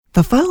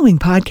The following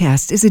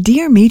podcast is a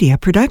Dear Media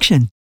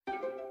production.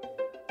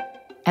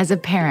 As a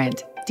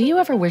parent, do you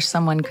ever wish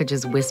someone could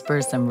just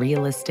whisper some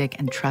realistic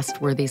and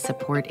trustworthy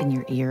support in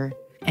your ear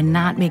and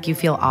not make you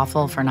feel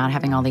awful for not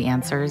having all the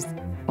answers?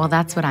 Well,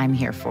 that's what I'm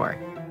here for.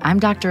 I'm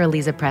Dr.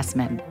 Eliza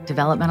Pressman,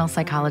 developmental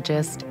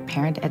psychologist,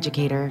 parent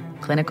educator,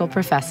 clinical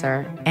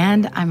professor,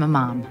 and I'm a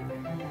mom.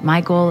 My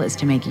goal is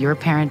to make your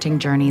parenting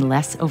journey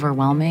less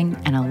overwhelming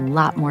and a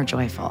lot more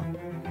joyful.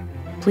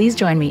 Please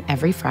join me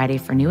every Friday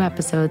for new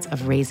episodes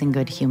of Raising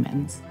Good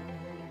Humans.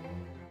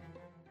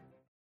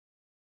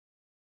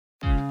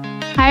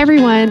 Hi,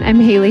 everyone.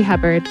 I'm Haley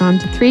Hubbard, mom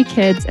to 3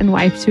 kids and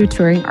wife to a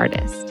touring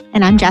artist.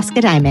 And I'm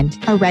Jessica Diamond,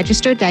 a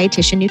registered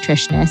dietitian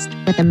nutritionist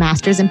with a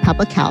master's in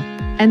public health.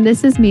 And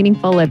this is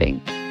Meaningful Living.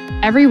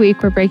 Every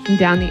week, we're breaking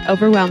down the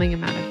overwhelming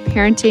amount of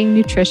parenting,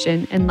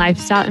 nutrition, and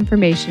lifestyle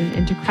information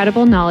into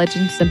credible knowledge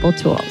and simple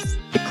tools.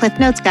 The Cliff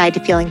Notes Guide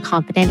to feeling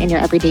confident in your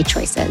everyday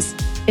choices.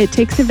 It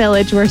takes a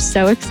village. We're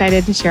so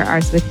excited to share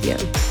ours with you.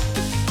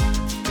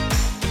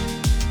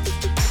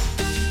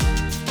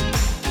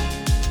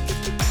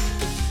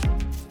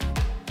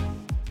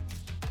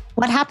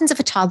 What happens if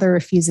a toddler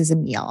refuses a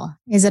meal?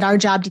 Is it our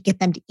job to get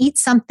them to eat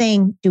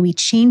something? Do we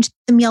change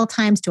the meal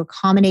times to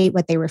accommodate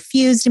what they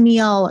refused a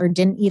meal or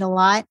didn't eat a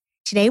lot?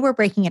 Today, we're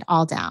breaking it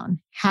all down.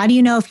 How do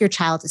you know if your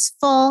child is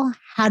full?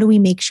 How do we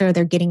make sure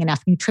they're getting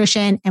enough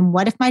nutrition? And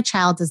what if my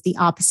child does the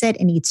opposite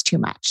and eats too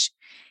much?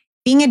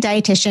 Being a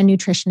dietitian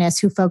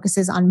nutritionist who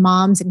focuses on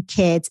moms and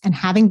kids and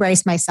having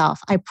Bryce myself,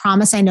 I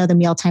promise I know the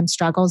mealtime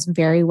struggles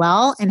very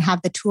well and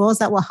have the tools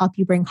that will help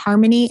you bring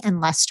harmony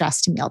and less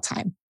stress to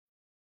mealtime.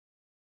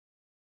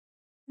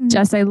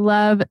 Jess, I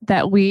love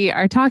that we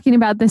are talking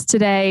about this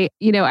today.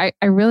 You know, I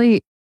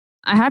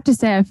have to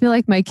say, I feel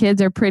like my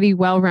kids are pretty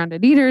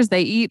well-rounded eaters.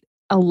 They eat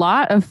a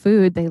lot of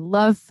food. They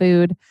love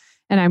food.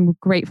 And I'm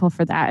grateful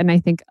for that. And I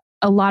think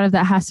a lot of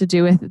that has to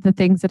do with the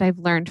things that I've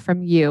learned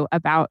from you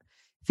about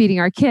feeding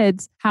our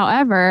kids.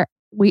 However,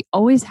 we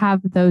always have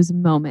those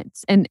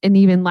moments. And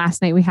even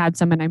last night we had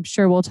some, and I'm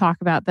sure we'll talk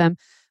about them,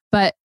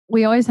 but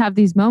we always have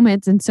these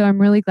moments. And so I'm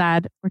really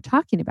glad we're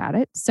talking about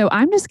it. So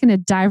I'm just going to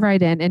dive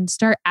right in and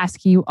start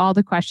asking you all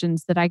the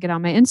questions that I get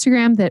on my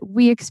Instagram that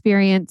we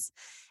experience.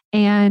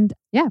 And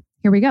yeah,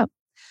 here we go.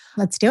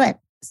 Let's do it.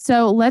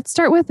 So let's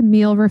start with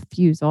meal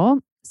refusal.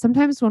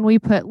 Sometimes when we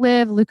put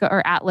Liv, Luca,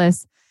 or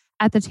Atlas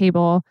at the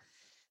table,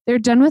 they're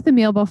done with the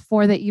meal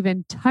before they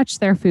even touch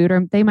their food,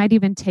 or they might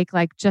even take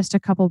like just a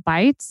couple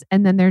bites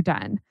and then they're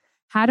done.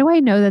 How do I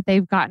know that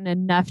they've gotten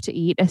enough to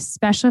eat,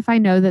 especially if I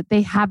know that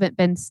they haven't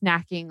been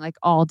snacking like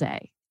all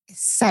day?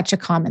 Such a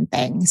common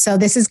thing. So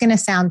this is going to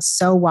sound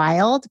so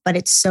wild, but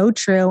it's so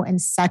true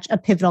and such a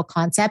pivotal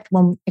concept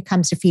when it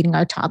comes to feeding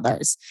our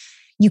toddlers.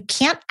 You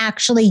can't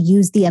actually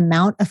use the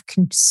amount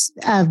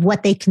of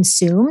what they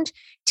consumed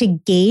to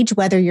gauge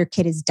whether your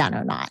kid is done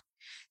or not.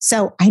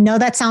 So I know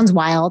that sounds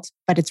wild,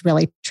 but it's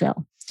really true.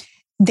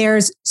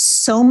 There's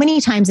so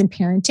many times in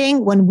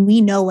parenting when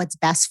we know what's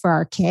best for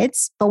our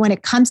kids, but when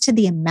it comes to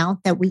the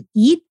amount that we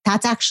eat,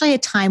 that's actually a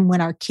time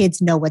when our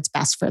kids know what's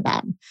best for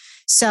them.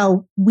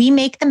 So we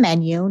make the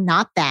menu,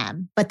 not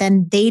them, but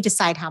then they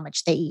decide how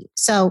much they eat.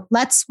 So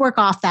let's work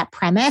off that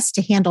premise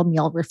to handle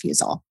meal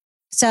refusal.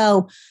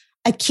 So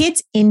a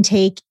kid's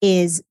intake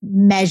is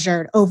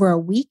measured over a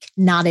week,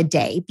 not a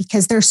day,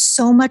 because there's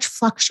so much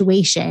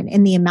fluctuation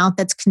in the amount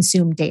that's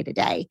consumed day to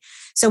day.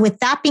 So with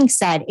that being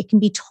said, it can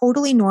be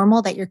totally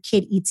normal that your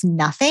kid eats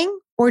nothing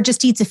or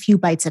just eats a few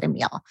bites at a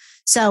meal.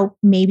 So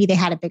maybe they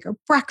had a bigger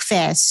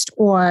breakfast,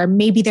 or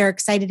maybe they're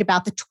excited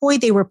about the toy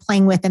they were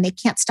playing with and they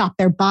can't stop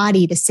their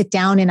body to sit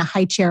down in a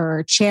high chair or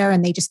a chair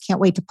and they just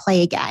can't wait to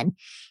play again.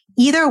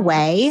 Either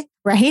way,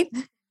 right?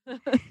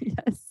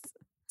 Yes.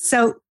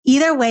 So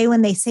either way,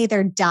 when they say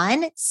they're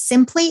done,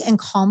 simply and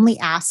calmly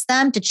ask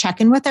them to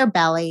check in with their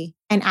belly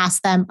and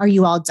ask them, are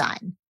you all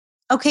done?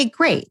 Okay,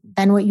 great.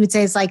 Then what you would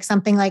say is like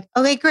something like,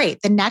 okay,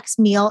 great. The next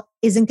meal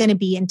isn't going to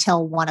be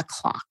until 1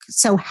 o'clock.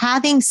 So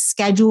having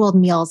scheduled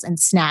meals and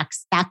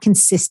snacks, that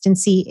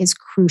consistency is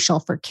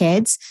crucial for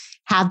kids.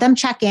 Have them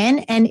check in.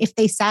 And if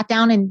they sat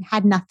down and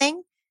had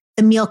nothing,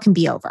 the meal can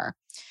be over.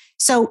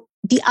 So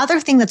the other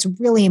thing that's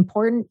really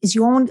important is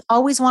you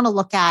always want to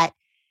look at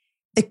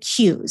the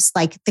cues,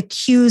 like the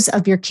cues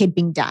of your kid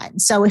being done.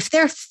 So if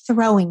they're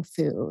throwing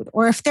food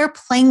or if they're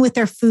playing with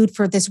their food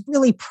for this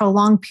really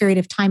prolonged period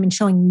of time and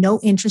showing no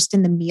interest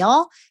in the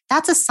meal,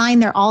 that's a sign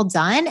they're all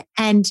done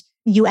and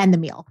you end the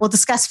meal. We'll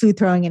discuss food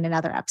throwing in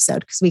another episode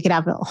because we could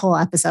have a whole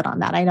episode on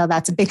that. I know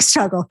that's a big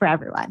struggle for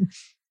everyone.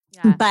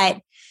 Yeah.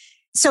 But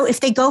so if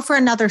they go for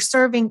another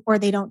serving or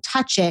they don't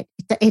touch it,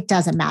 it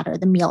doesn't matter.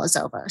 The meal is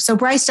over. So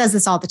Bryce does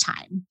this all the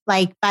time.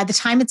 Like by the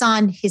time it's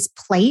on his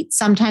plate,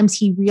 sometimes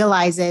he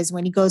realizes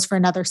when he goes for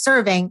another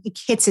serving, it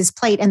hits his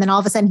plate. And then all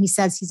of a sudden he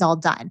says he's all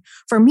done.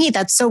 For me,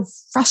 that's so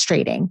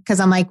frustrating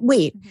because I'm like,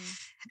 wait,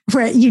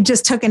 you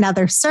just took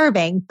another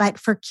serving. But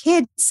for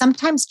kids,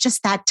 sometimes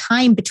just that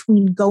time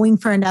between going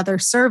for another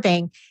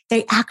serving,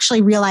 they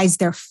actually realize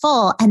they're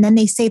full and then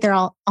they say they're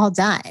all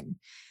done.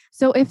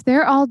 So if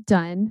they're all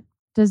done,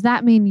 does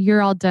that mean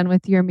you're all done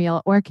with your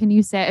meal? Or can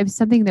you say, if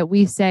something that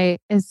we say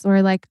is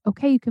we're like,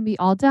 okay, you can be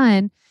all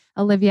done.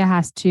 Olivia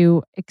has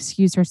to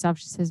excuse herself.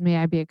 She says, may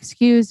I be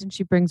excused? And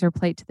she brings her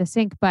plate to the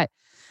sink. But,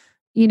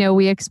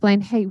 we explain,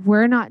 hey,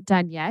 we're not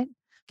done yet.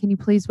 Can you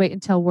please wait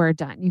until we're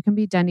done? You can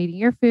be done eating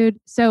your food.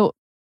 So,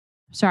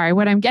 sorry,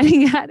 what I'm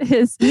getting at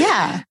is,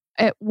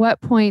 at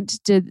what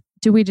point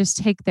do we just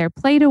take their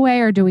plate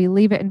away, or do we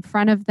leave it in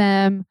front of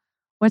them?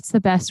 What's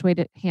the best way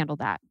to handle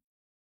that?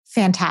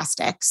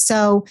 Fantastic.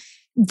 So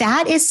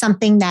that is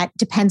something that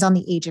depends on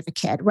the age of a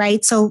kid,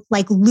 right? So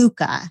like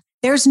Luca,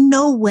 there's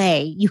no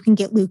way you can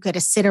get Luca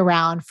to sit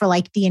around for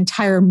like the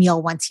entire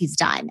meal once he's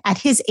done. At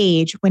his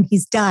age, when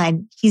he's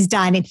done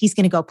and he's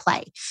going to go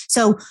play.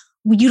 So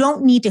you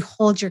don't need to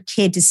hold your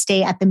kid to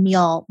stay at the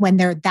meal when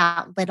they're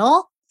that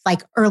little,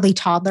 like early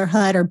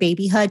toddlerhood or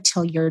babyhood,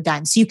 till you're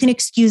done. So you can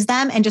excuse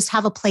them and just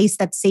have a place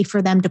that's safe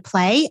for them to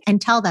play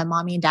and tell them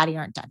mommy and daddy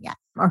aren't done yet,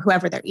 or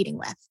whoever they're eating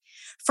with.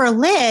 For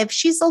Liv,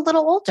 she's a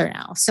little older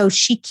now, so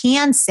she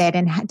can sit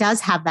and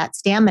does have that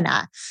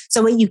stamina.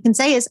 So what you can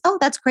say is, oh,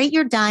 that's great,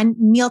 you're done.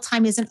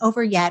 Mealtime isn't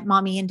over yet.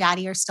 Mommy and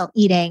daddy are still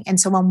eating. And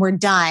so when we're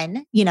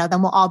done,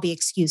 then we'll all be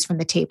excused from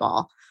the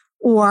table.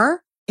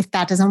 Or if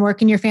that doesn't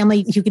work in your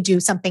family, you could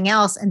do something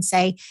else and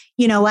say,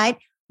 you know what,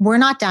 we're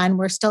not done.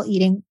 We're still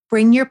eating.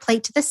 Bring your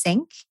plate to the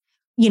sink.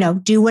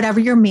 Do whatever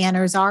your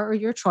manners are or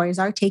your chores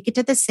are, take it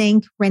to the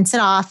sink, rinse it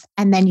off,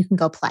 and then you can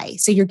go play.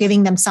 So you're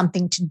giving them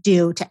something to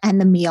do to end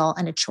the meal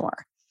and a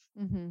chore.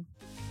 Mm-hmm.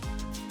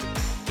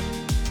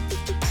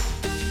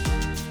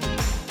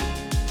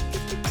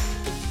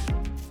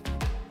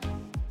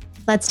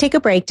 Let's take a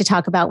break to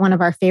talk about one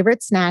of our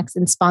favorite snacks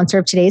and sponsor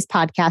of today's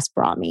podcast,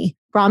 Brahmi.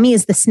 Brahmi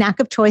is the snack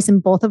of choice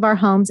in both of our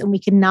homes, and we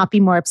could not be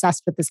more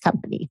obsessed with this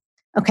company.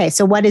 Okay,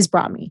 so what is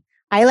Brahmi?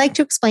 I like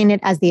to explain it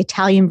as the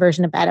Italian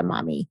version of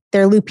edamame.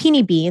 They're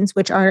lupini beans,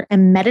 which are a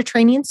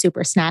Mediterranean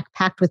super snack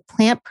packed with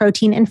plant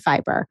protein and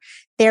fiber.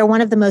 They are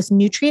one of the most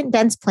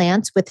nutrient-dense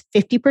plants with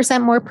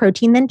 50% more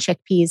protein than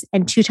chickpeas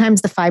and 2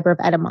 times the fiber of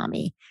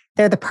edamame.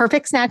 They're the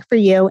perfect snack for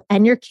you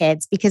and your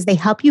kids because they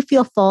help you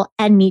feel full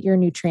and meet your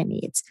nutrient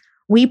needs.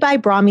 We buy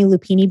Brahmi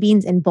lupini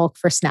beans in bulk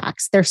for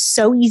snacks. They're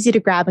so easy to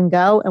grab and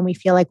go, and we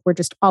feel like we're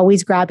just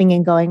always grabbing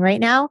and going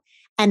right now.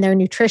 And they're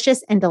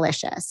nutritious and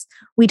delicious.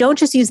 We don't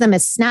just use them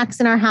as snacks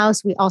in our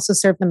house. We also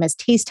serve them as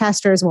taste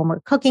testers when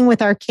we're cooking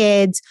with our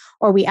kids,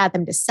 or we add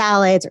them to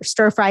salads or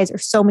stir fries or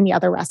so many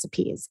other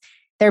recipes.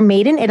 They're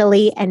made in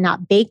Italy and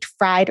not baked,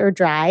 fried, or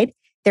dried.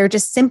 They're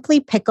just simply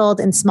pickled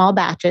in small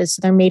batches.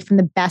 So they're made from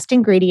the best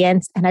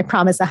ingredients, and I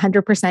promise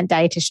 100%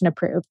 dietitian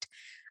approved.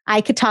 I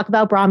could talk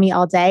about Brahmi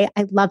all day.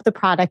 I love the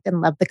product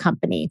and love the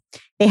company.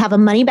 They have a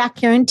money-back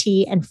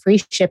guarantee and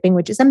free shipping,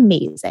 which is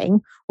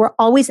amazing. We're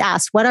always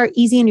asked, what are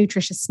easy and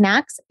nutritious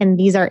snacks? And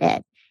these are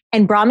it.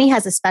 And Brahmi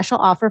has a special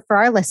offer for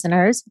our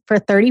listeners. For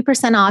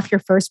 30% off your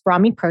first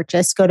Brahmi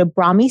purchase, go to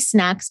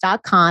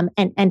brahmisnacks.com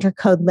and enter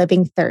code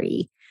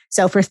LIVING30.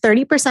 So for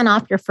 30%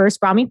 off your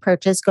first Brahmi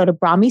purchase, go to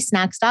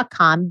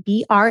brahmisnacks.com,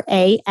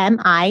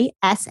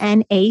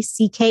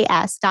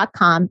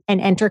 brahmisnacks.com,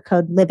 and enter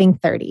code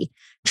LIVING30.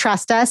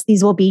 Trust us,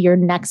 these will be your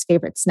next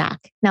favorite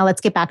snack. Now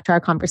let's get back to our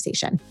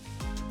conversation.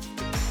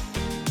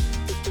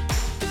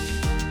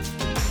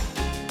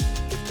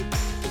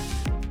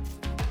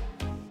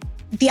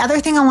 The other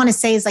thing I want to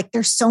say is like,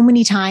 there's so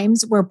many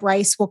times where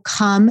Bryce will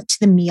come to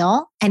the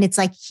meal and it's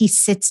like he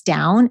sits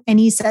down and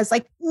he says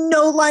like,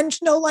 no lunch,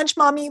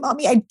 mommy,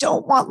 I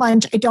don't want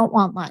lunch.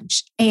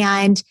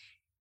 And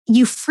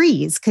you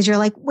freeze because you're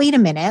like, wait a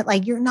minute,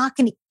 like you're not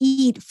going to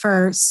eat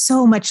for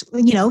so much,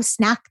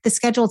 the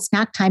scheduled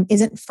snack time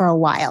isn't for a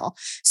while.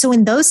 So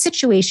in those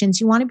situations,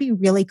 you want to be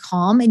really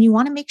calm and you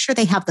want to make sure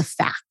they have the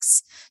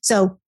facts.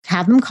 So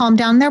have them calm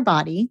down their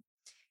body.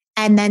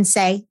 And then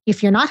say,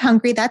 if you're not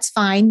hungry, that's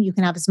fine. You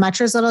can have as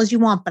much or as little as you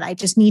want, but I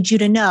just need you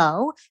to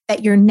know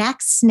that your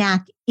next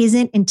snack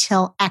isn't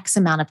until X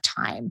amount of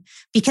time,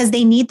 because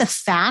they need the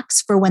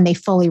facts for when they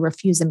fully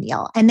refuse a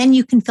meal. And then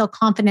you can feel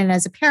confident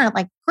as a parent,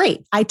 like,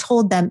 great, I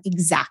told them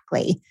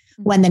exactly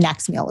when the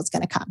next meal is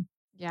going to come.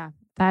 Yeah,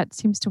 that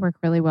seems to work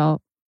really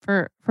well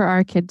for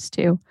our kids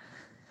too.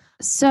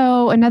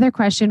 So another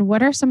question,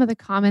 what are some of the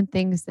common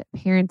things that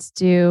parents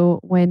do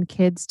when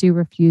kids do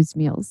refuse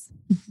meals?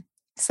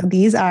 So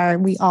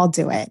we all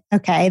do it.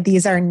 Okay.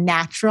 These are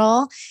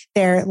natural.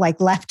 They're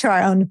like left to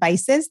our own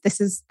devices. This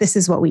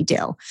is what we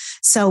do.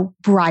 So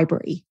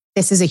bribery,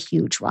 this is a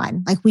huge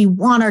one. Like we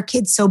want our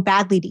kids so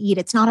badly to eat.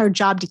 It's not our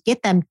job to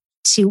get them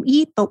to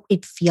eat, but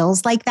it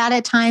feels like that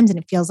at times. And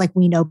it feels like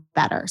we know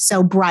better.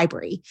 So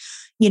bribery,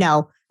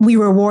 we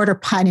reward or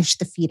punish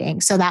the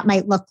feeding. So that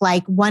might look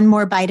like one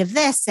more bite of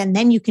this, and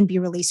then you can be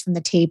released from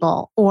the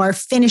table, or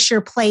finish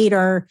your plate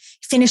or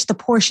finish the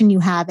portion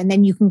you have, and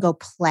then you can go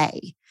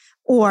play.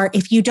 Or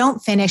if you don't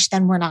finish,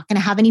 then we're not going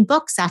to have any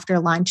books after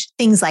lunch,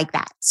 things like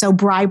that. So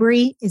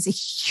bribery is a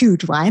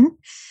huge one.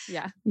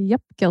 Yeah.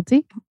 Yep.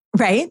 Guilty.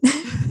 Right?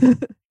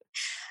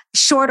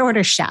 Short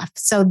order chef.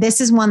 So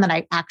this is one that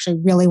I actually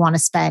really want to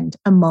spend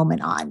a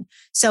moment on.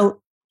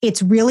 So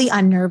it's really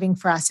unnerving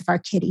for us if our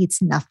kid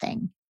eats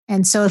nothing.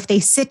 And so if they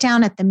sit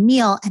down at the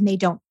meal and they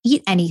don't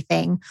eat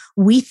anything,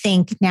 we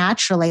think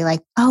naturally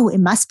like, oh, it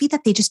must be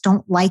that they just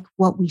don't like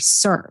what we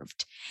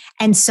served.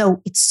 And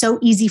so it's so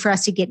easy for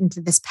us to get into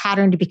this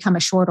pattern to become a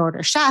short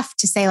order chef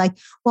to say like,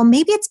 well,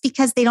 maybe it's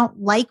because they don't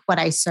like what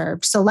I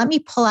served. So let me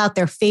pull out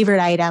their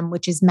favorite item,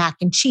 which is mac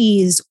and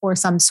cheese or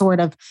some sort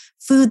of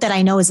food that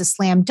I know is a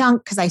slam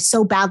dunk because I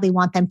so badly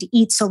want them to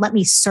eat. So let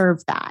me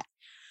serve that.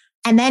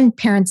 And then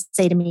parents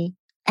say to me,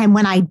 and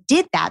when I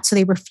did that, so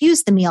they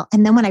refused the meal.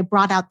 And then when I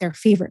brought out their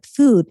favorite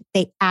food,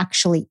 they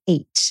actually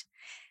ate.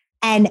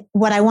 And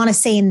what I want to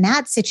say in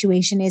that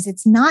situation is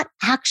it's not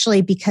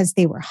actually because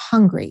they were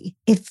hungry.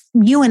 If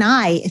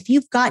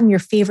you've gotten your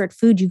favorite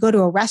food, you go to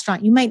a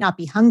restaurant, you might not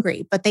be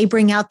hungry, but they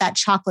bring out that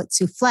chocolate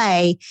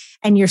souffle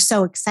and you're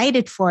so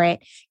excited for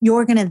it,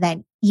 you're going to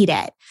then eat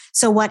it.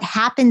 So what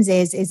happens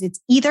is it's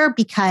either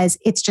because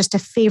it's just a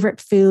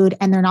favorite food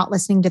and they're not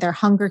listening to their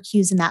hunger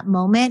cues in that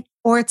moment,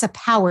 or it's a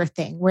power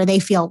thing where they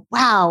feel,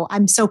 wow,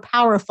 I'm so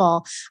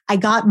powerful. I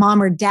got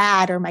mom or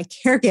dad or my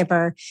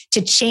caregiver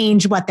to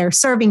change what they're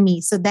serving me.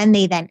 So then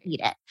they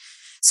eat it.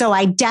 So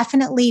I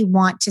definitely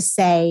want to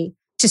say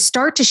to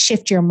start to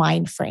shift your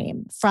mind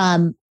frame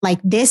from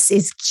like, this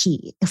is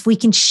key. If we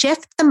can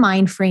shift the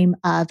mind frame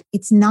of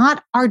it's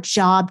not our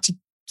job to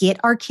get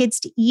our kids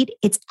to eat,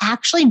 it's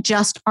actually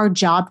just our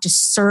job to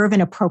serve an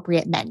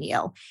appropriate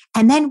menu.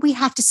 And then we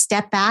have to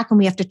step back and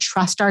we have to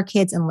trust our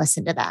kids and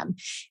listen to them.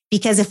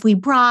 Because if we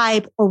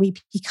bribe or we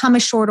become a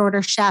short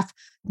order chef,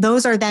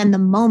 those are then the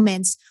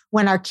moments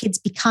when our kids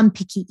become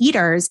picky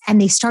eaters and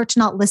they start to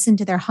not listen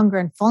to their hunger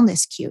and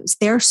fullness cues.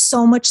 They're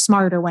so much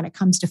smarter when it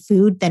comes to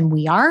food than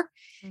we are.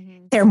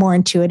 Mm-hmm. They're more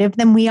intuitive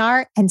than we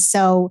are. And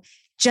so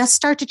just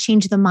start to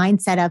change the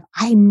mindset of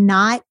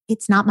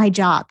it's not my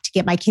job to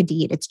get my kid to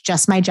eat. It's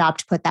just my job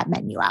to put that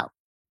menu out.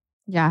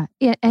 Yeah.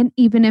 And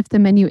even if the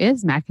menu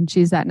is mac and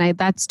cheese that night,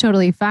 that's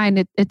totally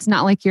fine. It's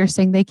not like you're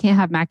saying they can't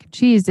have mac and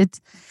cheese. It's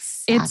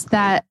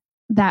that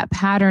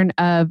pattern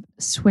of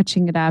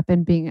switching it up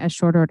and being a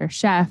short order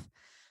chef.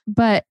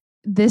 But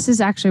this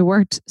has actually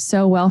worked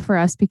so well for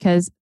us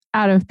because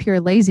out of pure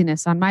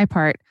laziness on my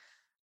part,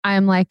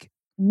 I'm like,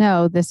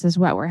 no, this is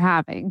what we're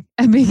having.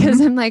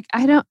 Because I'm like,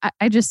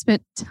 I just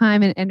spent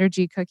time and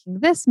energy cooking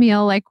this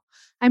meal. Like,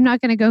 I'm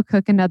not going to go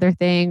cook another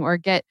thing or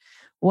get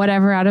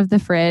whatever out of the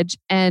fridge.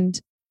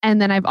 And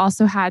then I've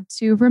also had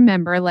to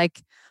remember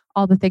like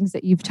all the things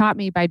that you've taught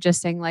me by just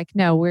saying like,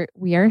 no,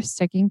 we are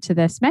sticking to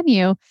this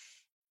menu.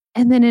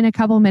 And then in a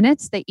couple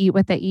minutes, they eat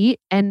what they eat.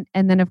 And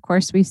then of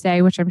course we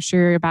say, which I'm sure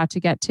you're about to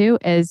get to,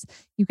 is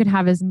you can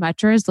have as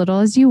much or as little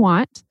as you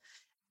want.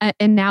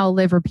 And now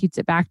Liv repeats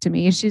it back to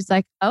me. She's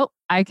like, oh,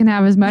 I can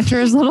have as much or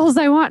as little as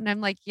I want. And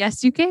I'm like,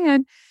 yes, you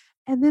can.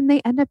 And then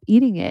they end up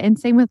eating it. And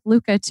same with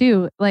Luca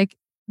too. Like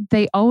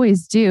they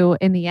always do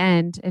in the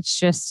end. It's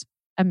just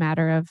a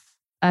matter of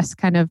us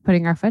kind of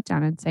putting our foot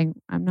down and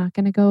saying, I'm not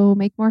going to go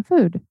make more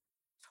food.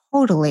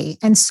 Totally.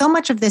 And so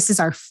much of this is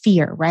our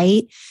fear,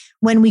 right?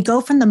 When we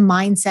go from the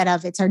mindset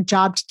of it's our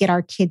job to get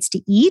our kids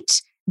to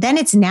eat, then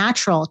it's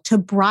natural to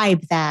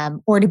bribe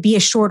them or to be a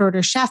short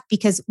order chef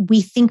because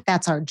we think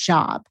that's our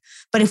job.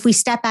 But if we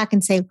step back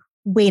and say,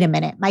 wait a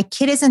minute, my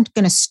kid isn't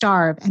going to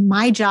starve. And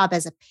my job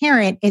as a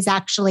parent is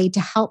actually to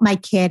help my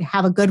kid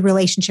have a good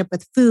relationship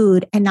with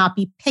food and not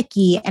be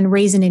picky and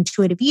raise an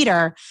intuitive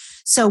eater.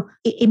 So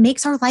it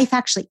makes our life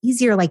actually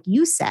easier. Like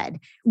you said,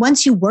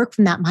 once you work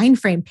from that mind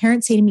frame,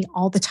 parents say to me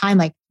all the time,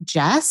 like,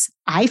 Jess,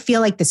 I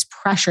feel like this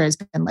pressure has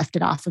been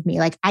lifted off of me.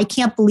 Like, I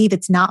can't believe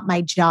it's not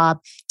my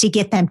job to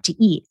get them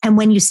to eat. And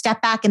when you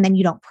step back and then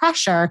you don't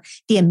pressure,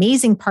 the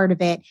amazing part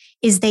of it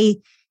is they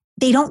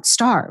don't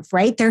starve,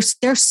 right? They're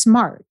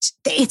smart.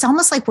 It's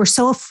almost like we're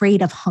so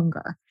afraid of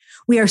hunger.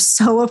 We are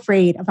so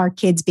afraid of our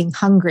kids being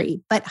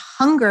hungry, but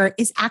hunger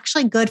is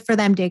actually good for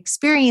them to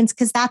experience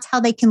because that's how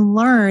they can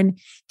learn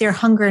their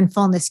hunger and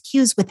fullness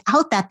cues.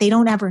 Without that, they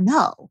don't ever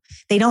know.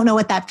 They don't know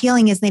what that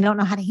feeling is. And they don't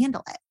know how to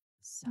handle it.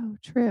 So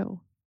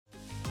true.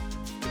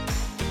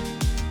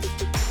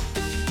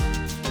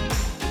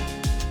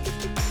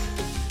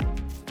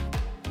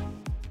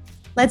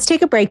 Let's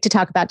take a break to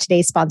talk about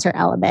today's sponsor,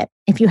 Element.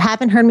 If you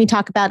haven't heard me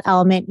talk about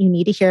Element, you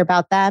need to hear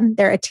about them.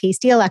 They're a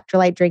tasty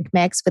electrolyte drink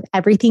mix with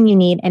everything you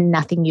need and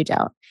nothing you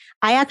don't.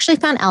 I actually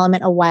found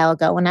Element a while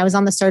ago when I was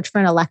on the search for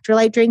an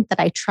electrolyte drink that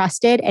I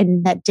trusted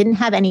and that didn't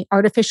have any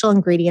artificial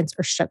ingredients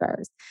or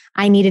sugars.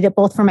 I needed it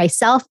both for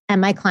myself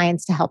and my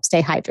clients to help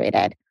stay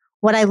hydrated.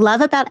 What I love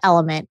about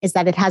Element is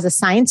that it has a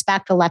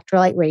science-backed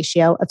electrolyte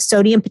ratio of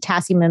sodium,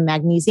 potassium, and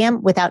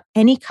magnesium without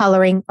any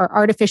coloring or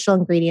artificial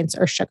ingredients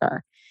or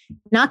sugar.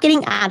 Not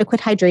getting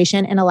adequate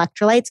hydration and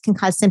electrolytes can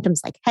cause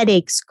symptoms like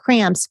headaches,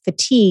 cramps,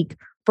 fatigue,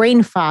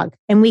 brain fog,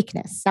 and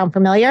weakness. Sound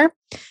familiar?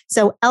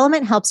 So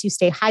Element helps you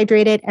stay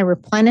hydrated and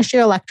replenish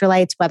your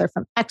electrolytes, whether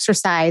from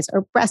exercise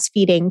or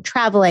breastfeeding,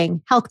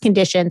 traveling, health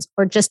conditions,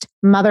 or just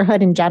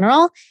motherhood in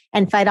general,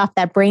 and fight off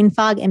that brain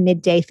fog and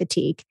midday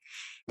fatigue.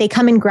 They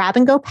come in grab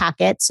and go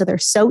packets, so they're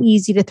so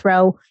easy to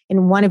throw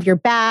in one of your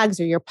bags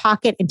or your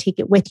pocket and take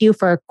it with you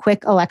for a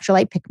quick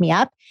electrolyte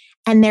pick-me-up.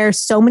 And there's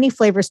so many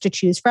flavors to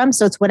choose from.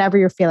 So it's whatever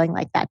you're feeling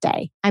like that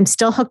day. I'm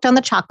still hooked on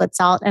the chocolate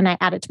salt and I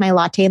add it to my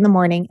latte in the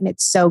morning and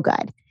it's so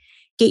good.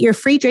 Get your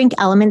free Drink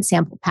Element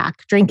sample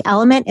pack. Drink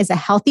Element is a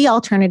healthy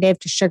alternative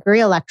to sugary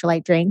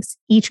electrolyte drinks.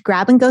 Each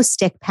grab-and-go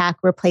stick pack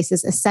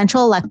replaces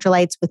essential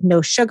electrolytes with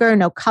no sugar,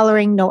 no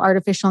coloring, no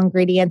artificial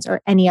ingredients,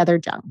 or any other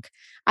junk.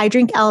 I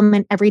drink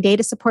Element every day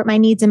to support my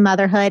needs in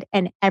motherhood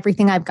and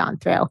everything I've gone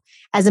through.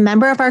 As a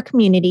member of our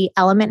community,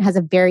 Element has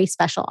a very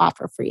special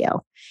offer for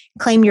you.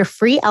 Claim your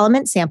free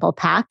Element sample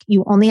pack.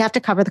 You only have to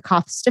cover the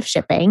cost of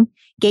shipping.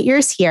 Get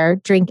yours here,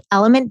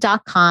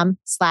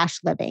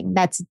 drinkelement.com/living.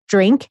 That's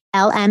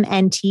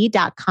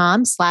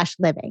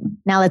drinklmnt.com/living.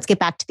 Now let's get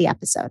back to the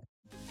episode.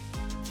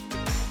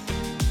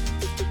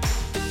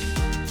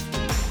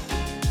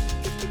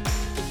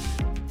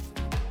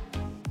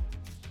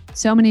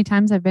 So many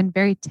times I've been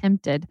very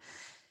tempted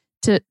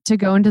to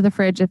go into the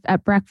fridge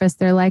at breakfast.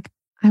 They're like,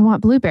 I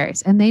want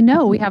blueberries. And they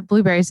know we have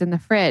blueberries in the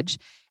fridge.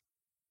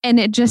 And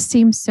it just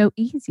seems so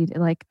easy to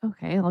like,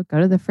 okay, I'll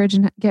go to the fridge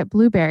and get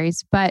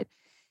blueberries. But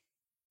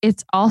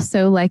it's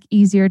also like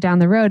easier down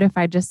the road if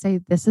I just say,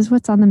 this is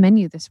what's on the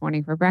menu this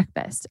morning for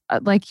breakfast.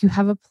 Like you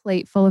have a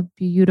plate full of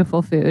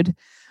beautiful food.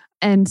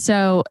 And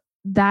so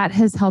that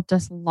has helped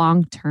us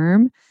long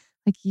term.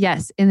 Like,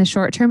 yes, in the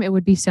short term, it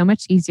would be so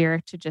much easier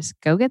to just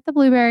go get the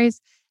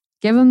blueberries,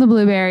 give them the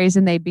blueberries,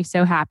 and they'd be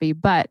so happy.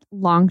 But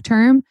long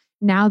term,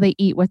 now they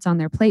eat what's on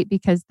their plate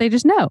because they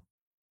just know.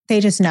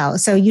 They just know.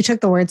 So you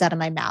took the words out of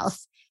my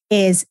mouth.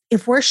 Is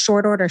if we're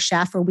short order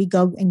chef or we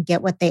go and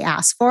get what they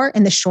ask for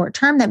in the short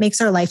term, that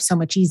makes our life so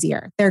much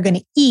easier. They're going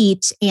to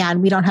eat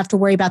and we don't have to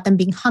worry about them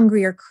being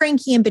hungry or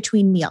cranky in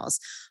between meals.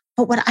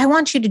 But what I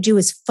want you to do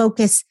is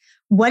focus,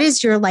 what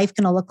is your life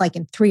going to look like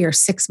in 3 or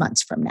 6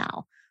 months from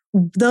now?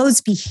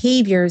 Those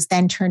behaviors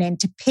then turn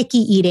into picky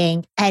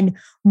eating and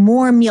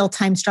more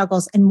mealtime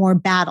struggles and more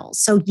battles.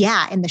 So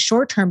yeah, in the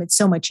short term, it's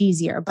so much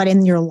easier, but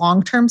in your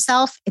long-term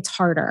self, it's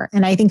harder.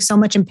 And I think so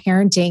much in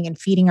parenting and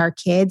feeding our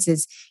kids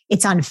is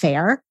it's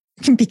unfair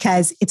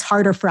because it's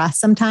harder for us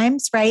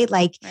sometimes, right?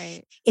 Like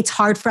It's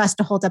hard for us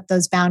to hold up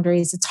those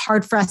boundaries. It's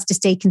hard for us to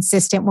stay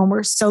consistent when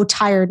we're so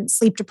tired and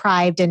sleep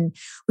deprived and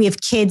we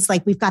have kids,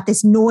 like we've got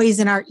this noise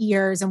in our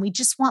ears and we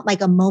just want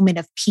like a moment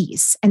of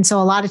peace. And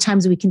so a lot of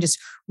times we can just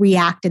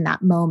react in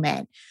that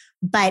moment.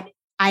 But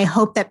I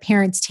hope that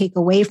parents take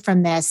away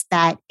from this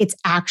that it's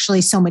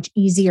actually so much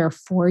easier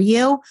for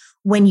you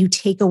when you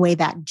take away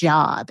that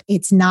job.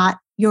 It's not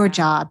your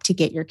job to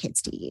get your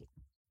kids to eat.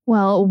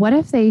 Well, what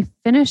if they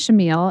finish a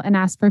meal and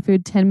ask for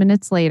food 10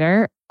 minutes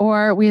later,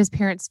 or we as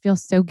parents feel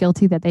so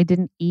guilty that they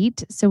didn't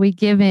eat, so we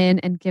give in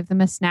and give them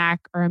a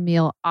snack or a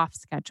meal off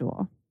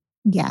schedule?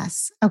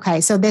 Yes. Okay.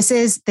 So this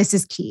is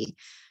key.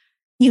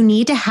 You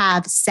need to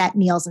have set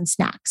meals and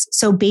snacks.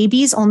 So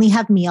babies only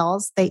have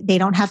meals. They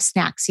don't have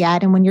snacks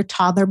yet. And when your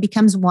toddler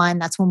becomes 1,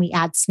 that's when we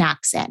add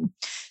snacks in.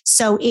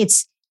 So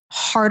it's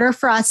harder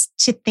for us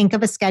to think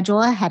of a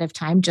schedule ahead of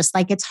time, just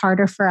like it's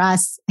harder for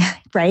us,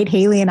 right?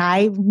 Haley and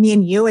I, me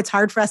and you, it's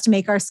hard for us to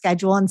make our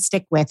schedule and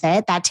stick with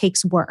it. That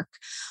takes work.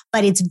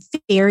 But it's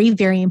very,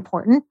 very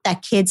important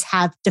that kids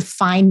have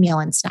defined meal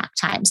and snack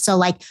time. So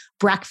like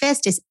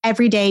breakfast is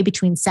every day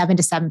between 7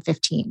 to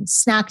 7:15.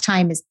 Snack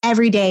time is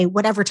every day,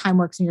 whatever time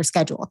works in your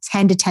schedule,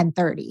 10 to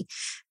 10:30.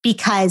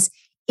 Because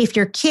if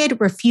your kid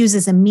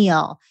refuses a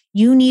meal,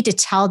 you need to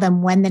tell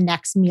them when the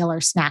next meal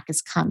or snack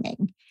is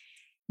coming.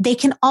 They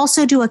can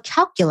also do a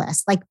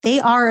calculus, like they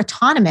are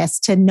autonomous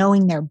to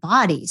knowing their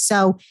body.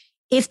 So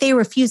if they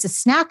refuse a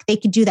snack, they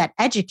could do that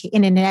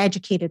in an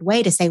educated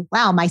way to say,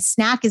 wow, my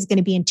snack is going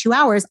to be in 2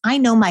 hours. I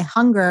know my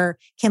hunger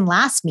can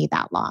last me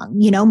that long.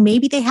 You know,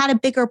 maybe they had a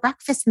bigger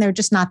breakfast and they're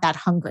just not that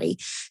hungry.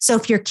 So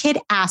if your kid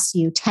asks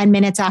you 10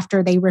 minutes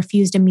after they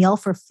refused a meal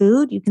for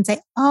food, you can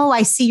say, oh,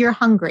 I see you're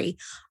hungry.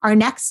 Our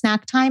next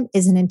snack time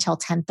isn't until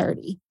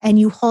 10:30. And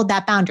you hold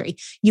that boundary.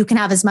 You can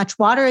have as much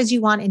water as you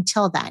want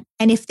until then.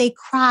 And if they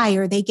cry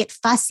or they get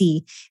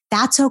fussy,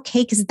 that's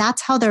okay because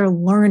that's how they're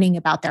learning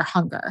about their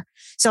hunger.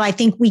 So I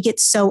think we get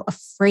so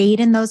afraid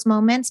in those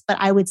moments, but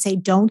I would say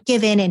don't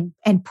give in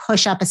and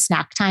push up a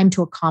snack time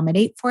to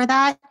accommodate for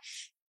that.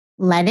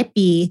 Let it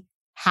be,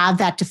 have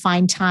that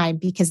defined time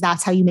because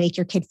that's how you make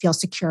your kid feel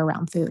secure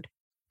around food.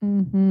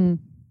 Mm-hmm.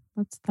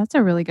 That's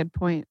a really good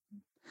point.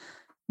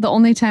 The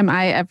only time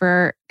I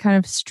ever kind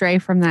of stray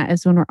from that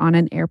is when we're on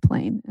an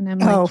airplane and I'm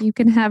like, you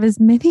can have as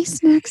many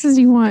snacks as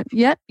you want.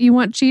 Yep. You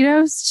want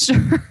Cheetos?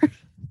 Sure.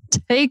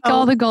 Take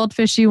all the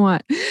goldfish you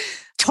want.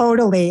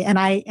 Totally. And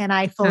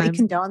I fully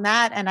condone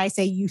that. And I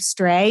say you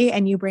stray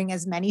and you bring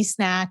as many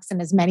snacks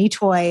and as many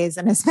toys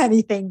and as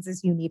many things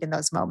as you need in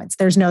those moments.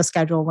 There's no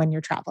schedule when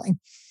you're traveling.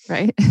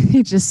 Right.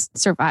 It's just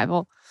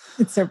survival.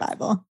 It's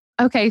survival.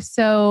 Okay.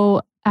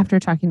 So after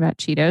talking about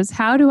Cheetos,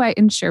 how do I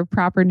ensure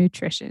proper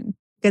nutrition?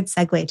 Good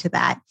segue to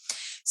that.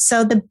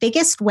 So the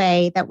biggest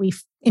way that we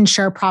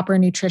ensure proper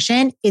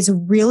nutrition is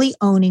really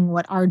owning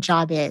what our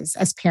job is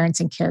as parents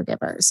and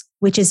caregivers,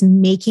 which is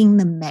making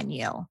the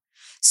menu.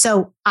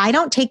 So I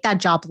don't take that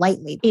job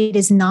lightly. It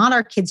is not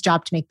our kids'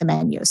 job to make the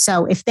menu.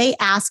 So if they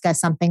ask us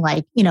something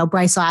like,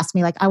 Bryce will ask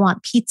me like, I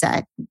want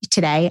pizza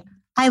today.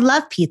 I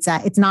love pizza.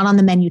 It's not on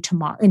the menu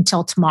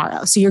until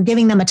tomorrow. So you're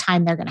giving them a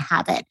time they're going to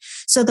have it.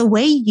 So the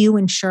way you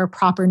ensure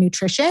proper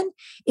nutrition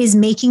is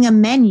making a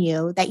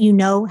menu that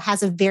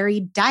has a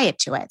varied diet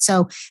to it.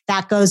 So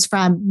that goes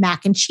from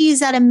mac and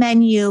cheese at a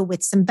menu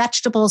with some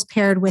vegetables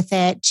paired with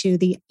it to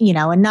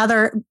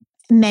another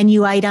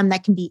menu item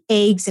that can be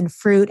eggs and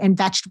fruit and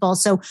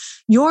vegetables. So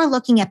you're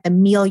looking at the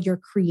meal you're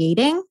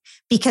creating,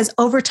 because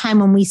over time,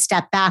 when we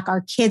step back,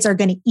 our kids are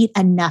going to eat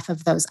enough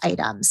of those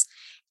items.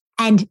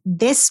 And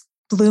this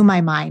blew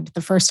my mind the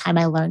first time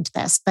I learned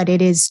this, but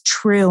it is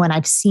true. And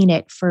I've seen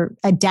it for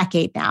a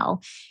decade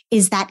now,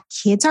 is that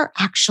kids are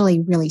actually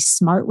really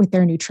smart with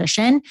their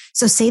nutrition.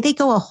 So say they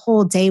go a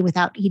whole day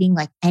without eating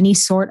like any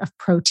sort of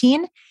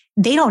protein.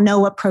 They don't know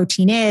what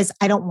protein is.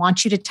 I don't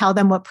want you to tell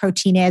them what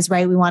protein is,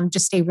 right? We want to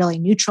just stay really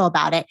neutral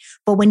about it.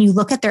 But when you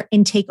look at their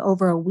intake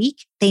over a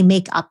week, they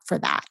make up for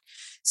that.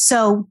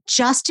 So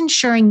just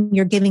ensuring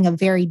you're giving a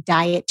varied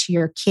diet to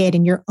your kid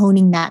and you're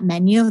owning that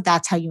menu,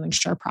 that's how you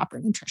ensure proper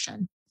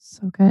nutrition.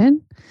 So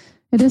good.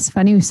 It is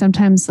funny.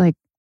 Sometimes like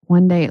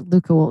one day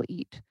Luca will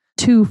eat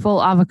 2 full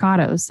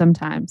avocados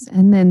sometimes.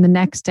 And then the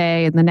next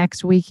day and the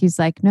next week, he's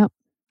like, nope,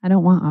 I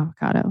don't want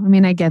avocado. I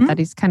mean, I get that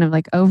he's kind of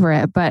like over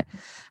it, but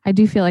I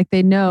do feel like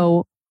they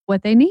know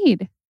what they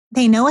need.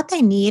 They know what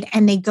they need,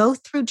 and they go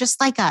through,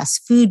 just like us,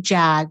 food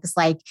jags.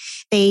 Like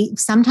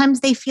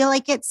sometimes they feel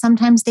like it,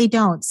 sometimes they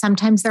don't.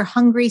 Sometimes they're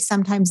hungry,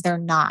 sometimes they're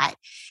not.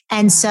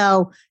 And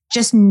so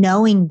just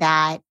knowing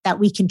that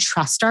we can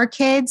trust our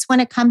kids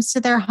when it comes to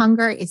their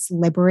hunger is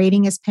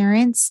liberating as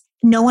parents.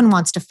 No one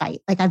wants to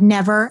fight. Like I've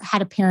never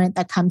had a parent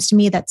that comes to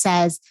me that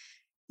says,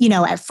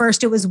 at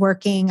first it was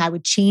working. I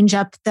would change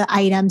up the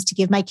items to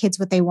give my kids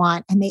what they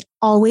want. And they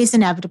always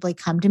inevitably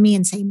come to me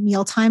and say,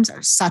 meal times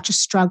are such a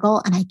struggle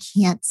and I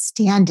can't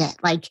stand it.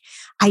 Like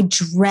I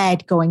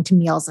dread going to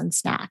meals and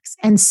snacks.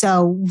 And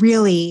so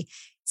really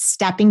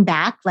stepping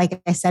back,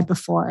 like I said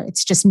before,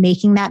 it's just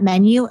making that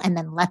menu and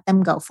then let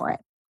them go for it.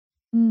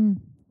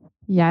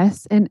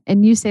 Yes.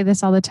 And you say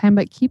this all the time,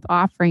 but keep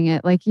offering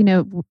it. Like,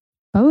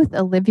 both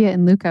Olivia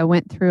and Luca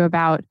went through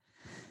about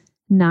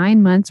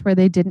 9 months where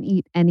they didn't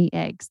eat any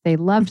eggs. They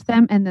loved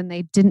them and then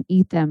they didn't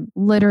eat them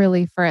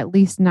literally for at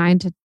least 9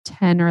 to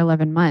 10 or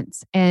 11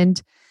 months.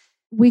 And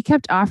we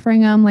kept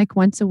offering them like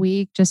once a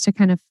week just to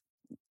kind of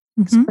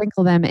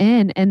sprinkle them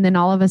in. And then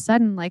all of a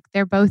sudden, like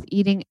they're both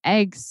eating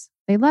eggs.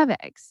 They love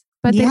eggs,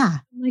 but they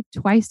eat like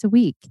twice a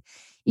week.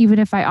 Even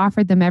if I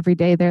offered them every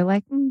day, they're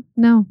like,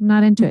 no, I'm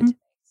not into it.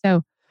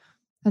 So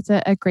that's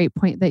a great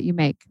point that you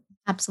make.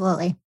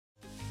 Absolutely.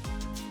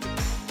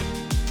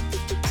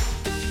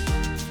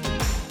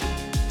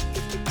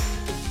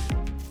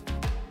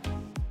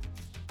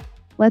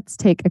 Let's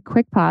take a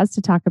quick pause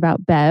to talk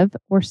about Bev.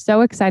 We're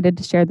so excited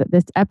to share that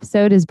this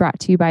episode is brought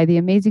to you by the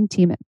amazing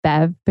team at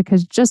Bev,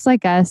 because just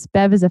like us,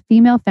 Bev is a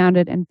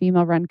female-founded and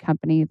female-run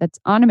company that's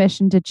on a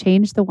mission to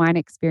change the wine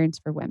experience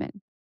for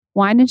women.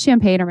 Wine and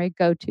champagne are my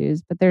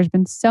go-tos, but there's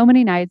been so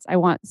many nights I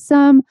want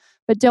some,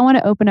 but don't want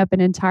to open up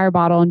an entire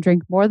bottle and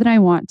drink more than I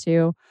want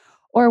to,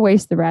 or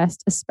waste the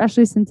rest,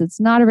 especially since it's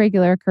not a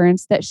regular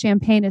occurrence that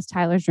champagne is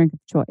Tyler's drink of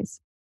choice.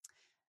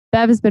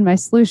 Bev has been my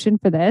solution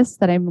for this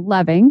that I'm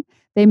loving.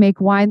 They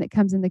make wine that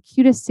comes in the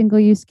cutest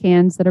single-use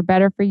cans that are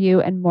better for you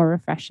and more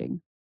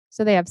refreshing.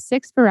 So they have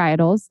 6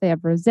 varietals. They have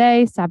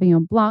Rosé,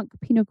 Sauvignon Blanc,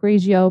 Pinot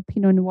Grigio,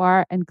 Pinot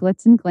Noir, and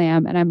Glitz and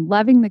Glam. And I'm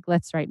loving the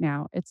Glitz right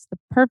now. It's the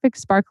perfect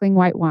sparkling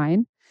white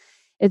wine.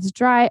 It's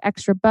dry,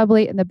 extra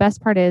bubbly, and the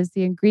best part is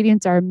the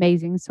ingredients are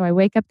amazing. So I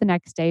wake up the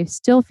next day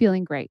still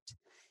feeling great.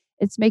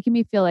 It's making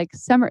me feel like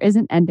summer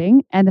isn't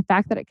ending. And the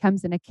fact that it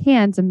comes in a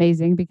can is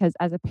amazing because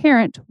as a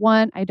parent,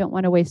 1, I don't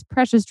want to waste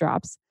precious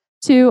drops.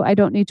 2, I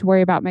don't need to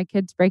worry about my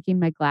kids breaking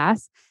my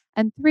glass.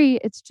 And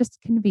 3, it's just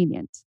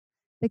convenient.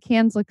 The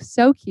cans look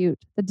so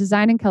cute. The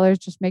design and colors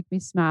just make me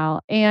smile.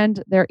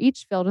 And they're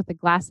each filled with a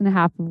glass and a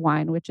half of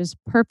wine, which is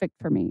perfect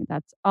for me.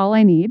 That's all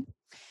I need.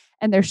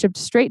 And they're shipped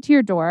straight to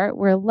your door.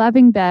 We're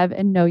loving Bev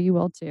and know you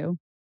will too.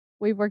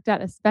 We've worked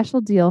out a special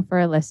deal for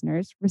our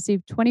listeners.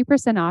 Receive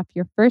 20% off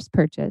your first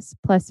purchase,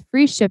 plus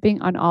free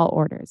shipping on all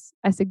orders.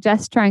 I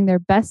suggest trying their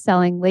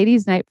best-selling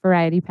Ladies' Night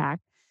Variety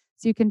Pack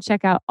so you can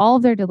check out all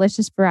of their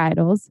delicious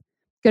varietals.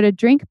 Go to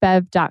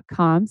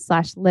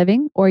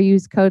drinkbev.com/living or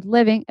use code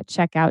LIVING at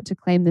checkout to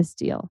claim this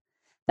deal.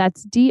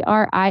 That's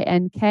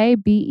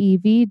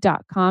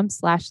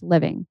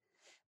drinkbev.com/living.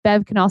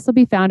 Bev can also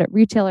be found at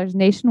retailers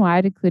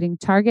nationwide, including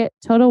Target,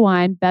 Total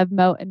Wine,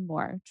 BevMo, and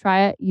more.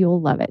 Try it. You'll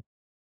love it.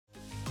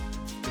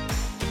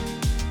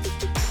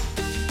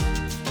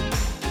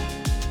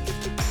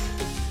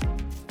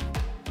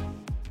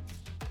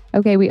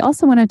 Okay, we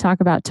also want to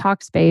talk about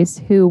Talkspace,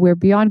 who we're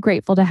beyond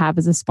grateful to have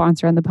as a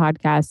sponsor on the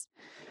podcast.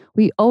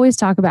 We always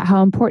talk about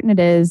how important it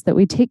is that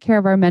we take care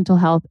of our mental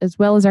health as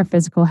well as our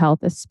physical health,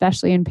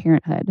 especially in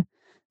parenthood.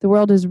 The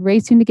world is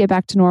racing to get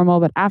back to normal,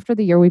 but after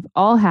the year we've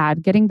all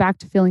had, getting back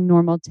to feeling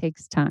normal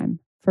takes time.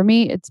 For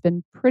me, it's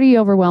been pretty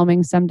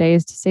overwhelming some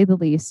days, to say the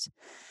least.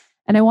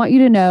 And I want you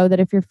to know that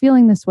if you're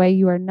feeling this way,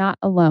 you are not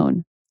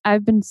alone.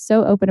 I've been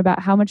so open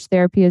about how much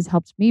therapy has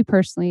helped me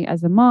personally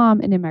as a mom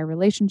and in my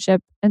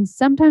relationship. And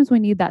sometimes we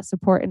need that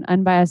support and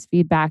unbiased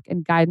feedback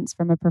and guidance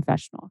from a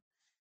professional.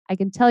 I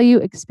can tell you,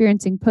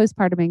 experiencing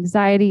postpartum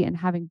anxiety and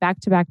having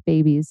back-to-back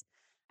babies,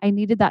 I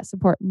needed that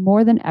support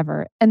more than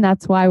ever. And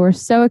that's why we're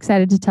so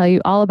excited to tell you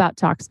all about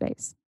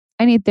Talkspace.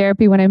 I need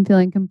therapy when I'm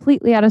feeling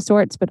completely out of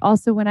sorts, but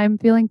also when I'm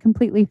feeling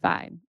completely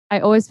fine. I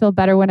always feel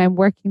better when I'm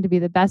working to be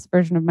the best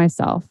version of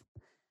myself.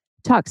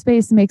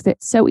 Talkspace makes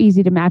it so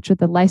easy to match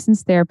with a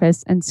licensed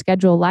therapist and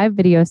schedule live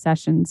video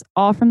sessions,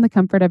 all from the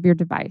comfort of your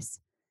device.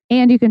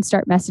 And you can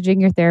start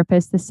messaging your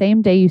therapist the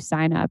same day you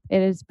sign up.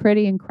 It is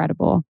pretty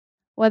incredible.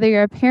 Whether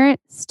you're a parent,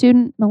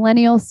 student,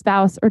 millennial,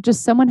 spouse, or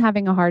just someone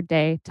having a hard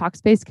day,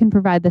 Talkspace can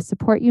provide the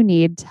support you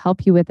need to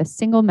help you with a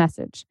single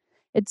message.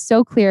 It's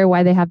so clear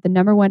why they have the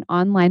 #1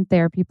 online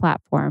therapy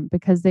platform,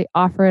 because they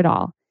offer it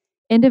all: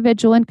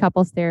 individual and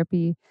couples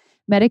therapy,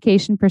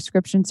 medication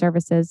prescription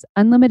services,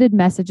 unlimited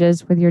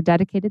messages with your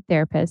dedicated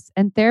therapist,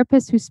 and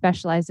therapists who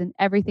specialize in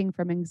everything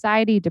from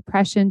anxiety,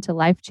 depression, to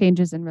life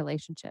changes in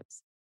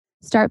relationships.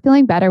 Start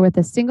feeling better with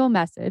a single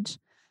message.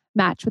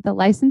 Match with a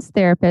licensed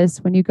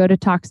therapist when you go to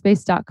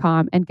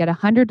Talkspace.com and get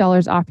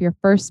 $100 off your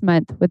first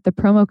month with the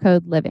promo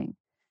code LIVING.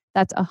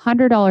 That's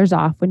 $100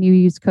 off when you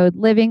use code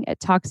LIVING at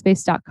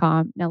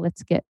Talkspace.com. Now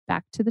let's get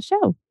back to the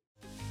show.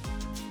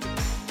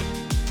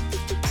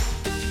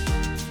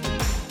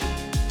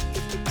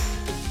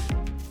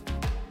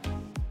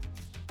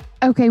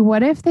 Okay,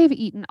 what if they've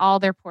eaten all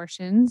their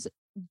portions?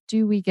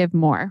 Do we give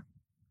more?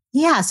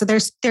 Yeah. So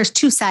there's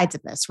two sides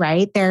of this,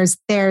 right? There's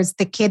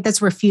the kid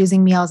that's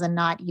refusing meals and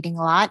not eating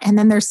a lot. And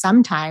then there's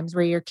some times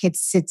where your kid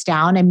sits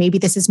down, and maybe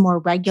this is more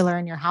regular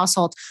in your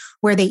household,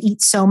 where they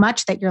eat so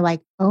much that you're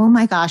like, oh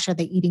my gosh, are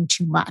they eating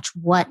too much?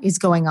 What is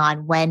going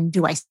on? When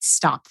do I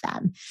stop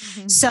them?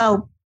 Mm-hmm.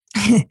 So,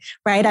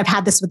 right. I've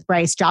had this with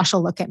Bryce. Josh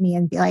will look at me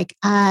and be like,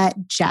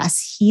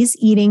 Jess, he's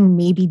eating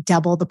maybe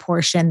double the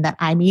portion that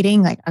I'm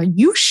eating. Like, are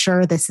you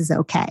sure this is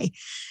okay?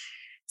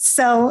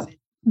 So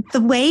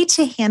the way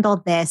to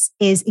handle this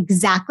is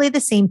exactly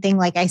the same thing,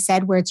 like I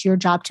said, where it's your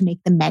job to make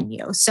the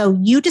menu. So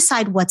you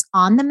decide what's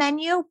on the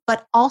menu,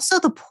 but also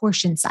the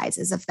portion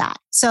sizes of that.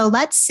 So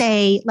let's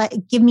say,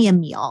 give me a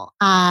meal.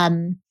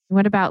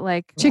 What about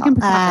like chicken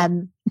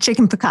piccata?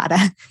 Chicken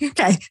piccata.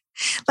 Okay.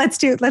 Let's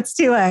do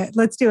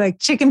a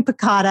chicken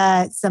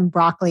piccata, some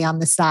broccoli on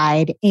the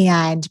side,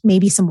 and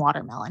maybe some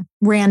watermelon.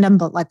 Random,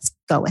 but let's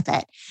go with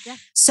it. Yeah.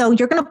 So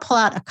you're going to pull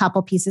out a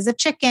couple pieces of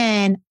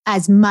chicken,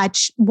 as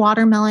much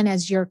watermelon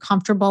as you're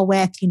comfortable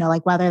with,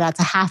 like whether that's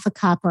a half a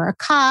cup or a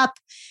cup.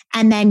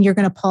 And then you're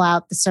going to pull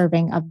out the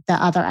serving of the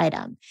other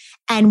item.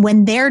 And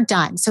when they're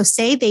done, so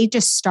say they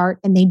just start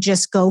and they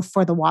just go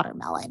for the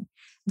watermelon.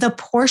 The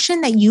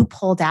portion that you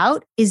pulled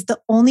out is the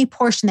only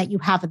portion that you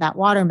have of that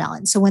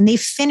watermelon. So when they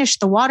finish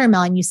the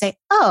watermelon, you say,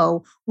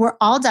 oh, we're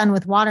all done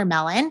with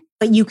watermelon,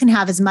 but you can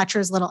have as much or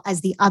as little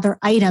as the other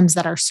items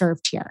that are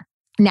served here.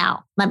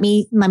 Now, let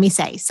me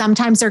say,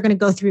 sometimes they're going to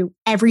go through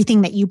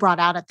everything that you brought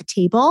out at the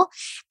table.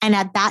 And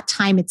at that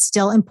time, it's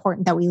still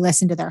important that we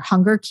listen to their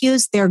hunger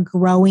cues. They're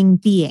growing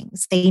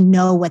beings. They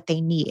know what they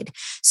need.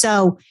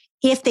 So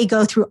if they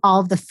go through all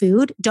of the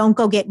food, don't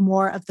go get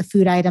more of the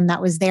food item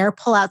that was there.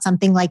 Pull out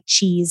something like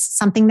cheese,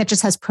 something that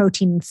just has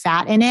protein and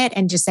fat in it,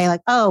 and just say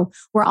like, oh,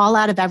 we're all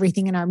out of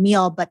everything in our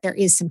meal, but there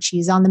is some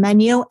cheese on the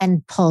menu,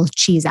 and pull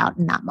cheese out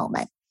in that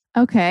moment.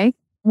 Okay.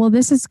 Well,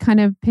 this is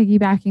kind of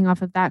piggybacking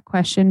off of that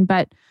question,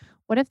 but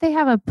what if they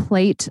have a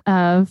plate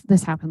of,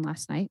 this happened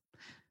last night,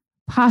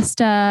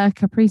 pasta,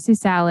 caprese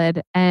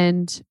salad,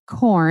 and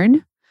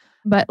corn,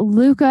 but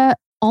Luca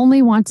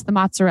only wants the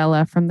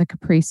mozzarella from the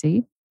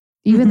caprese,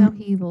 even though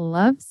he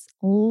loves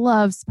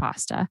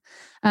pasta.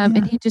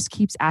 And he just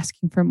keeps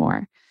asking for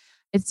more.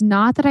 It's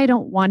not that I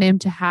don't want him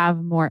to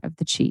have more of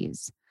the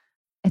cheese.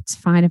 It's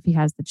fine if he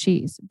has the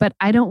cheese, but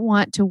I don't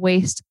want to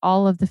waste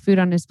all of the food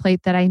on his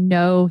plate that I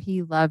know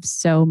he loves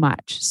so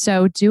much.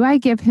 So do I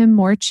give him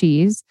more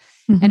cheese?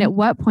 Mm-hmm. And at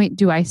what point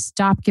do I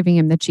stop giving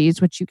him the cheese,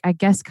 which you, I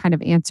guess, kind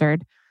of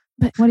answered,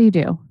 but what do you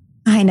do?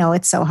 I know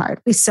it's so hard.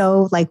 We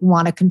so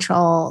want to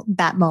control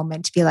that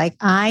moment to be like,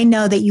 I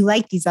know that you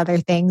like these other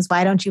things.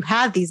 Why don't you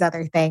have these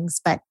other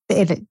things? But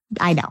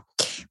I know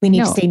we need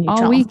to stay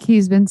neutral. All week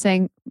he's been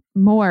saying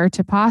more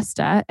to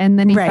pasta, and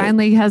then he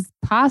finally has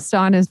pasta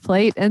on his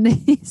plate, and then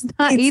he's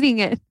not eating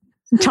it.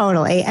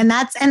 Totally. And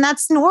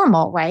that's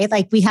normal, right?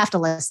 Like we have to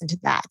listen to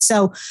that.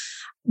 So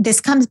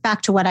this comes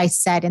back to what I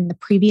said in the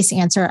previous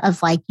answer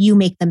of like, you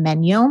make the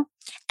menu.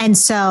 And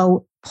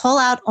so pull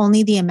out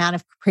only the amount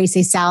of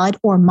caprese salad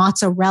or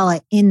mozzarella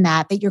in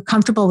that you're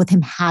comfortable with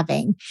him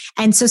having.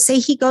 And so say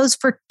he goes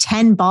for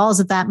 10 balls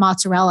of that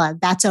mozzarella,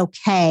 that's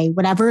okay.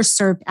 Whatever is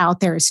served out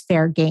there is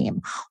fair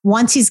game.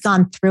 Once he's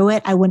gone through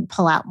it, I wouldn't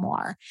pull out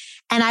more.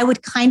 And I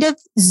would kind of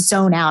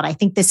zone out. I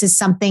think this is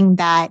something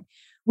that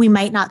we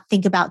might not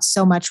think about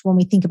so much when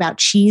we think about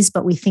cheese,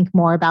 but we think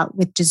more about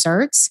with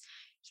desserts.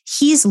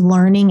 he's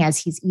learning as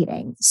he's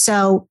eating.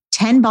 So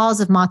 10 balls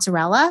of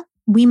mozzarella,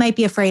 we might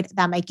be afraid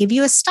that might give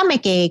you a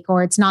stomach ache,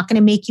 or it's not going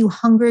to make you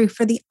hungry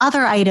for the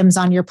other items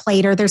on your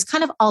plate. Or there's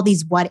kind of all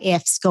these what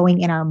ifs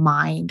going in our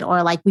mind,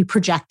 or like we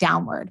project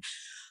downward.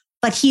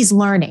 But he's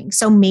learning.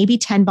 So maybe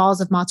 10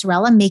 balls of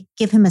mozzarella may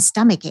give him a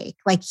stomach ache.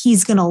 Like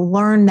he's going to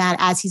learn that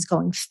as he's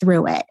going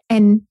through it.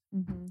 And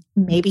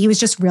maybe he was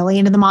just really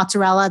into the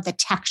mozzarella. The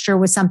texture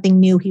was something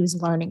new. He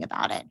was learning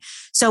about it.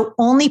 So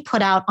only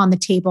put out on the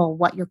table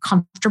what you're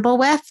comfortable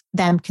with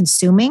them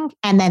consuming,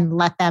 and then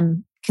let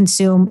them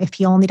consume. If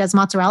he only does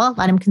mozzarella,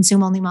 let him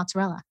consume only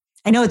mozzarella.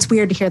 I know it's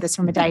weird to hear this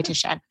from a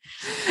dietitian.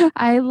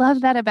 I love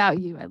that about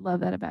you.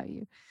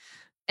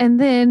 And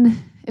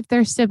then if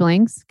they're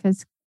siblings,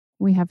 because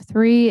we have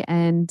 3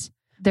 and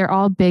they're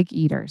all big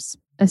eaters,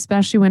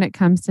 especially when it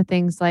comes to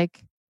things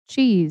like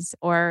cheese,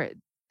 or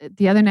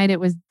the other night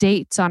it was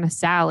dates on a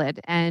salad,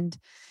 and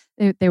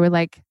they were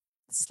like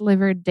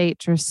slivered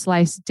dates or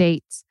sliced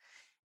dates.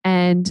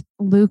 And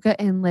Luca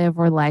and Liv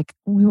were like,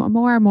 we want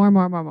more.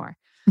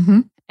 Mm-hmm.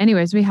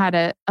 Anyways, we had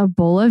a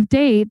bowl of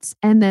dates,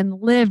 and then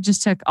Liv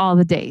just took all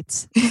the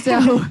dates.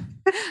 So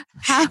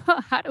how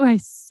do I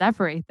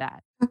separate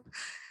that?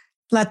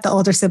 Let the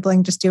older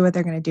sibling just do what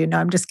they're going to do. No,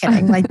 I'm just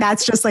kidding. Like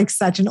that's just like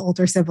such an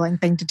older sibling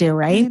thing to do,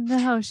 right?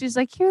 No, she's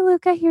like, here,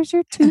 Luca, here's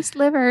your 2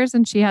 slivers.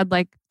 And she had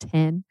like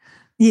 10.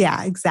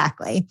 Yeah,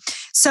 exactly.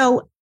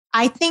 So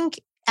I think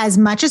as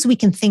much as we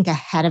can think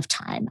ahead of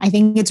time, I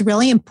think it's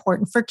really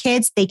important for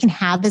kids. They can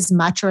have as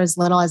much or as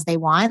little as they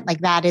want. Like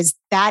that is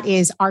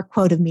our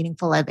quote of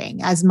meaningful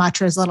living, as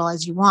much or as little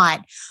as you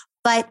want.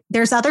 But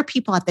there's other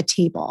people at the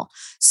table.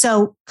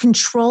 So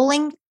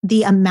controlling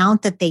the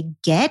amount that they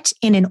get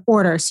in an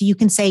order. So you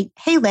can say,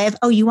 hey, Liv,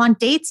 oh, you want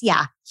dates?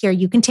 Yeah, here,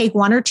 you can take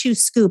 1 or 2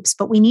 scoops,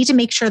 but we need to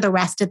make sure the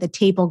rest of the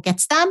table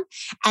gets them.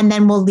 And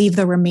then we'll leave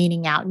the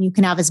remaining out, and you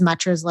can have as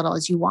much or as little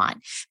as you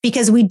want.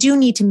 Because we do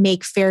need to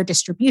make fair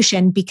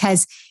distribution,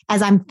 because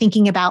as I'm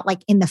thinking about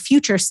like in the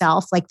future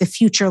self, like the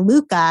future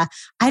Luca,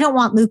 I don't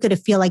want Luca to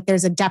feel like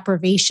there's a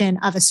deprivation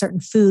of a certain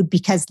food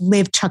because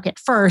Liv took it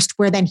first,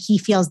 where then he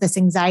feels this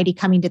anxiety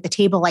coming to the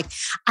table. Like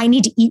I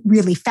need to eat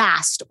really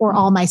fast or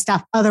all my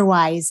stuff.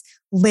 Otherwise,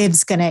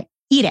 Liv's going to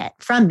eat it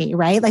from me,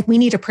 right? Like we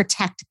need to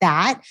protect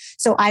that.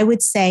 So I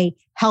would say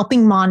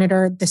helping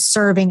monitor the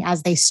serving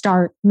as they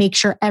start, make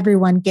sure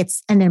everyone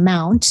gets an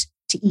amount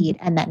to eat,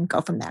 and then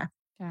go from there.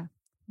 Yeah.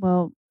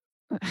 Well,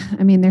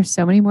 I mean, there's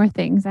so many more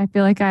things. I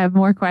feel like I have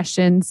more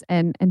questions,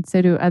 and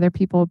so do other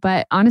people.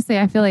 But honestly,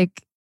 I feel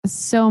like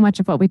so much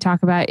of what we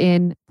talk about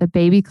in the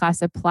baby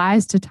class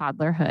applies to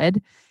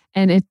toddlerhood.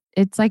 And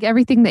it's like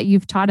everything that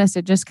you've taught us,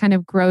 it just kind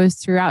of grows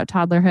throughout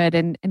toddlerhood,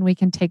 and we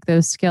can take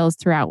those skills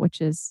throughout, which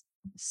is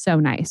so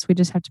nice. We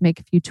just have to make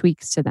a few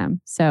tweaks to them.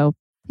 So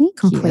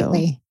thank you.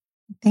 Completely.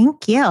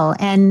 Thank you.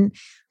 And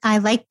I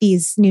like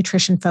these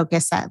nutrition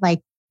focus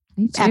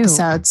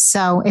episodes.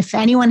 So if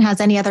anyone has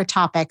any other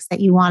topics that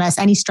you want us,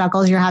 any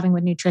struggles you're having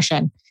with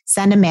nutrition,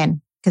 send them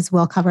in, because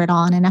we'll cover it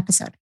all in an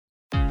episode.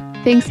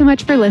 Thanks so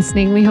much for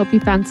listening. We hope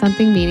you found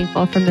something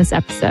meaningful from this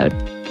episode.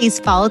 Please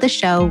follow the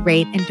show,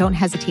 rate, and don't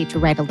hesitate to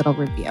write a little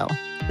review.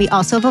 We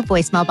also have a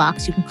voicemail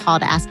box you can call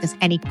to ask us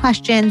any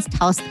questions,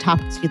 tell us the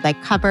topics you'd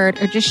like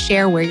covered, or just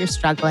share where you're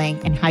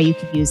struggling and how you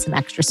could use some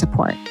extra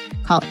support.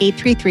 Call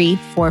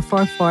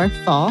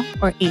 833-444-FULL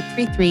or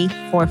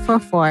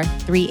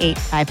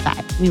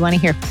 833-444-3855. We want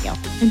to hear from you.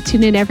 And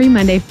tune in every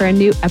Monday for a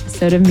new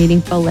episode of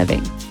Meaningful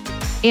Living.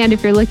 And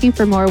if you're looking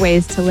for more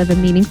ways to live a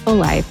meaningful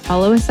life,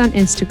 follow us on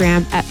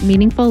Instagram at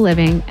Meaningful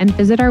Living and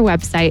visit our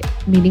website,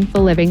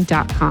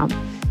 meaningfulliving.com.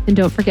 And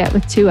don't forget,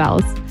 with 2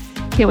 L's.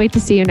 Can't wait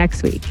to see you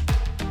next week.